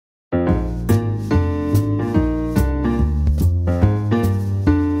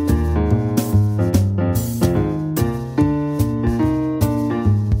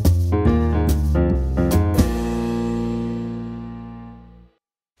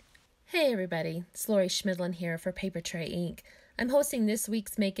Hey everybody, it's Laurie Schmidlin here for Paper Tray Inc. I'm hosting this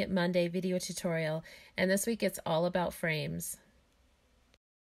week's Make It Monday video tutorial, and this week it's all about frames.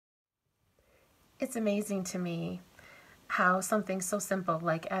 It's amazing to me how something so simple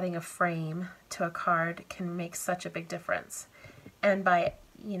like adding a frame to a card can make such a big difference. And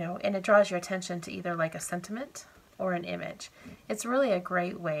and it draws your attention to either like a sentiment or an image. It's really a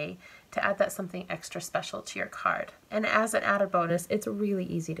great way to add that something extra special to your card. And as an added bonus, it's really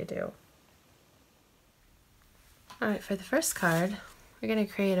easy to do. All right, for the first card, we're going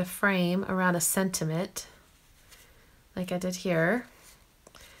to create a frame around a sentiment, like I did here.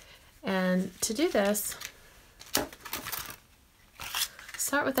 And to do this,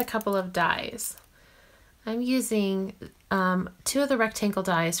 start with a couple of dies. I'm using 2 of the rectangle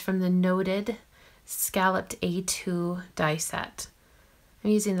dies from the Noted Scalloped A2 die set.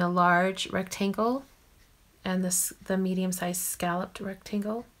 I'm using the large rectangle and the medium-sized scalloped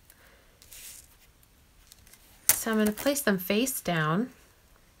rectangle. So I'm going to place them face down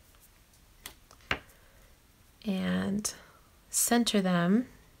and center them.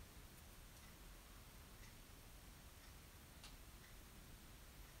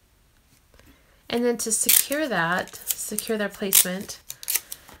 And then to secure their placement,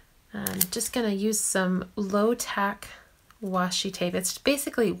 I'm just going to use some low-tack washi tape. It's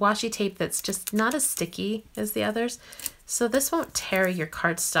basically washi tape that's just not as sticky as the others, so this won't tear your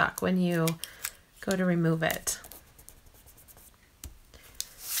cardstock when you go to remove it.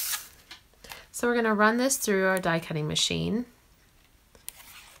 So we're going to run this through our die cutting machine.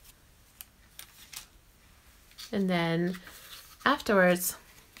 And then afterwards,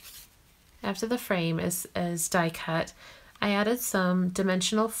 after the frame is die cut, I added some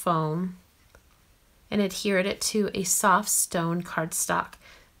dimensional foam and adhered it to a soft stone cardstock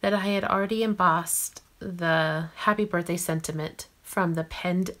that I had already embossed the Happy Birthday sentiment from the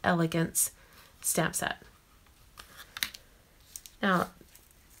Penned Elegance stamp set. Now,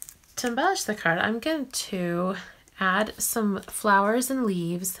 to embellish the card, I'm going to add some flowers and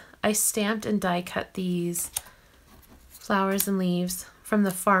leaves. I stamped and die cut these flowers and leaves from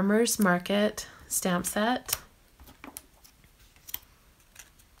the Farmer's Market stamp set.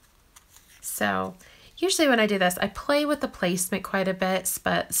 So usually when I do this, I play with the placement quite a bit,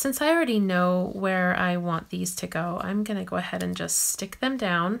 but since I already know where I want these to go, I'm going to go ahead and just stick them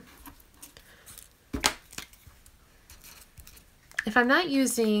down. If I'm not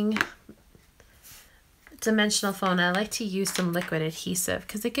using dimensional foam, I like to use some liquid adhesive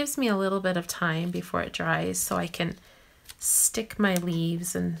because it gives me a little bit of time before it dries so I can stick my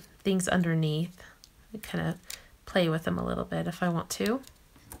leaves and things underneath and kind of play with them a little bit if I want to.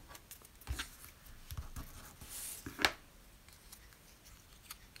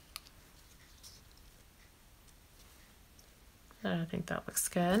 I think that looks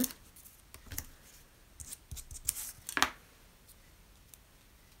good.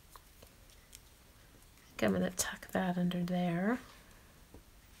 I'm going to tuck that under there.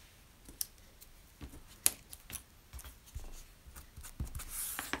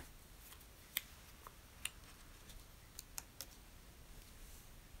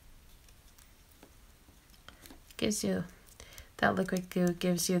 Gives you, that liquid goo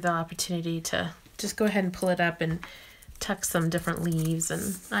gives you the opportunity to just go ahead and pull it up and tuck some different leaves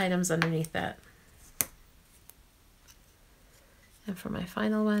and items underneath that. And for my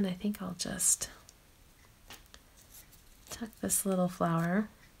final one, I think I'll just tuck this little flower.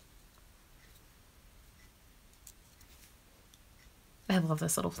 I love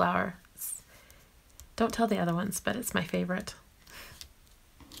this little flower. Don't tell the other ones, but it's my favorite.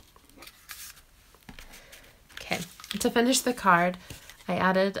 Okay, to finish the card, I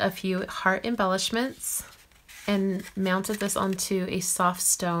added a few heart embellishments and mounted this onto a soft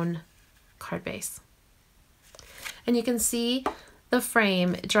stone card base. And you can see the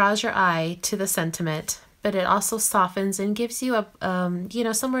frame draws your eye to the sentiment, but it also softens and gives you a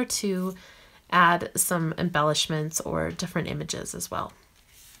somewhere to add some embellishments or different images as well.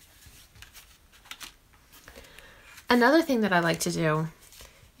 Another thing that I like to do,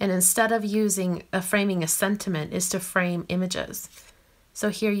 and instead of using framing a sentiment, is to frame images. So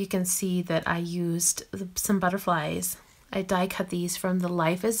here you can see that I used some butterflies. I die cut these from the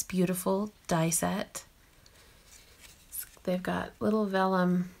Life is Beautiful die set. They've got little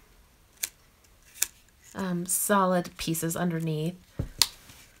vellum solid pieces underneath.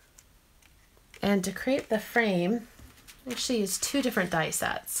 And to create the frame, I actually used 2 different die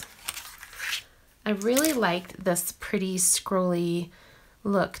sets. I really liked this pretty scrolly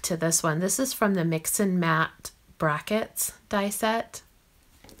look to this one. This is from the Mix and Matte Brackets die set.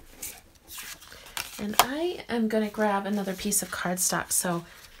 And I am going to grab another piece of cardstock. So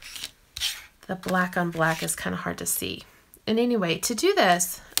the black on black is kind of hard to see. And anyway, to do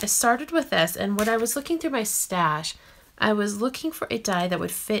this, I started with this, and when I was looking through my stash, I was looking for a die that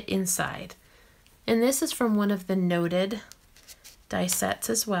would fit inside. And this is from one of the Noted die sets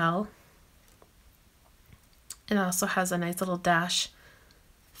as well. It also has a nice little dash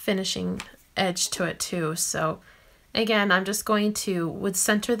finishing edge to it too. So again, I'm just going to would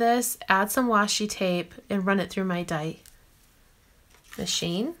center this, add some washi tape, and run it through my die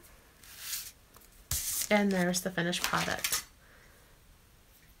machine. And there's the finished product.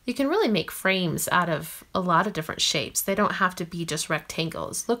 You can really make frames out of a lot of different shapes. They don't have to be just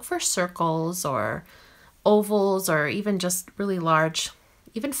rectangles. Look for circles or ovals or even just really large,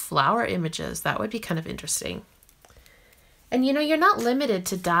 even flower images. That would be kind of interesting. And you know, you're not limited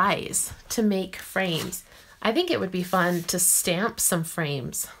to dies to make frames. I think it would be fun to stamp some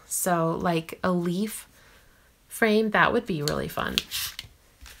frames. So like a leaf frame, that would be really fun.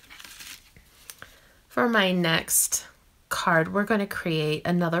 For my next card, we're going to create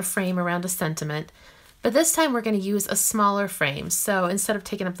another frame around a sentiment, but this time we're going to use a smaller frame. So instead of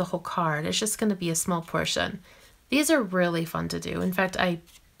taking up the whole card, it's just going to be a small portion. These are really fun to do. In fact, I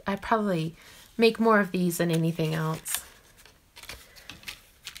probably make more of these than anything else.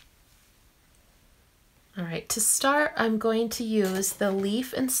 All right, to start, I'm going to use the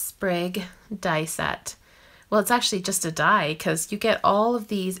Leaf and Sprig die set. Well, it's actually just a die because you get all of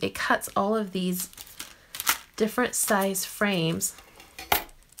these, it cuts all of these different size frames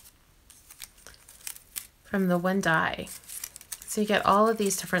from the one die. So you get all of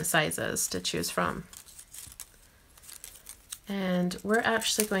these different sizes to choose from. And we're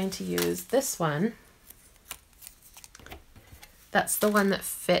actually going to use this one. That's the one that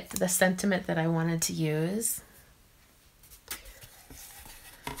fit the sentiment that I wanted to use.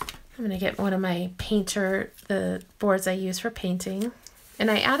 I'm going to get one of my the boards I use for painting. And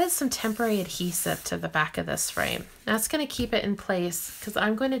I added some temporary adhesive to the back of this frame. That's going to keep it in place because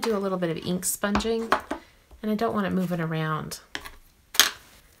I'm going to do a little bit of ink sponging and I don't want it moving around.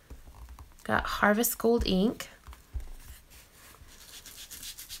 Got Harvest Gold ink.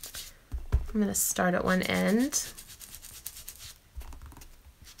 I'm going to start at one end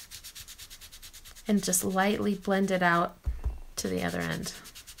and just lightly blend it out to the other end.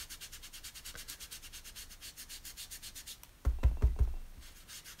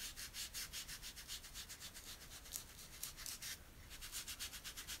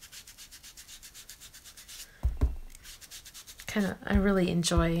 I really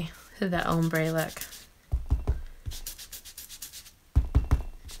enjoy the ombre look.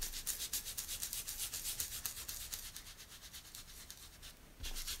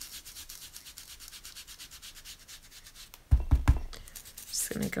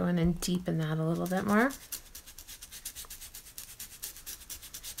 Just going to go in and deepen that a little bit more.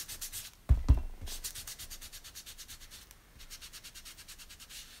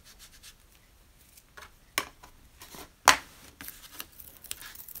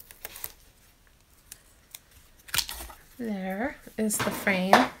 There is the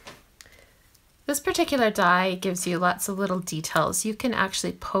frame. This particular die gives you lots of little details. You can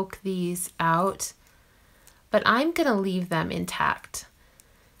actually poke these out, but I'm going to leave them intact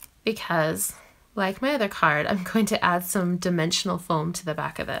because, like my other card, I'm going to add some dimensional foam to the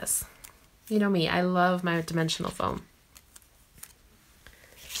back of this. You know me, I love my dimensional foam.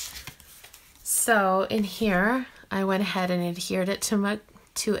 So in here, I went ahead and adhered it to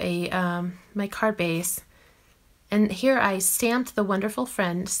my card base. And here I stamped the Wonderful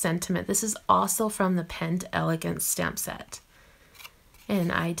Friend sentiment. This is also from the Penned Elegance stamp set.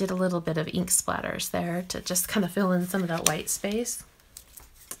 And I did a little bit of ink splatters there to just kind of fill in some of that white space.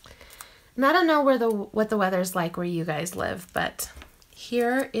 And I don't know what the weather's like where you guys live, but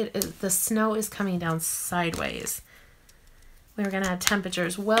here it is, the snow is coming down sideways. We're gonna have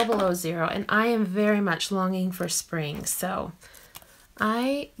temperatures well below 0, and I am very much longing for spring. So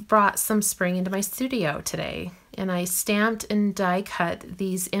I brought some spring into my studio today, and I stamped and die cut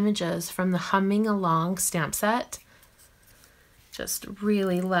these images from the Humming Along stamp set. Just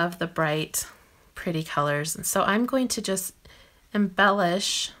really love the bright, pretty colors. And so I'm going to just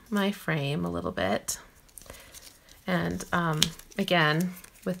embellish my frame a little bit. And again,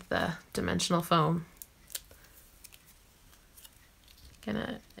 with the dimensional foam,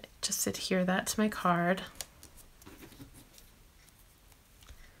 gonna just adhere that to my card.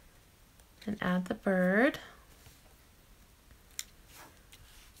 And add the bird.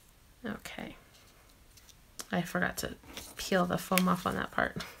 Okay. I forgot to peel the foam off on that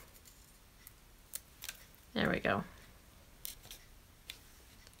part. There we go.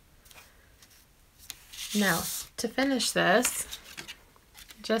 Now, to finish this,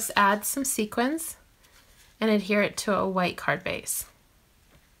 just add some sequins and adhere it to a white card base.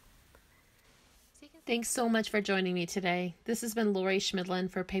 Thanks so much for joining me today. This has been Laurie Schmidlin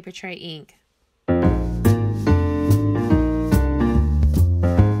for Paper Tray Ink.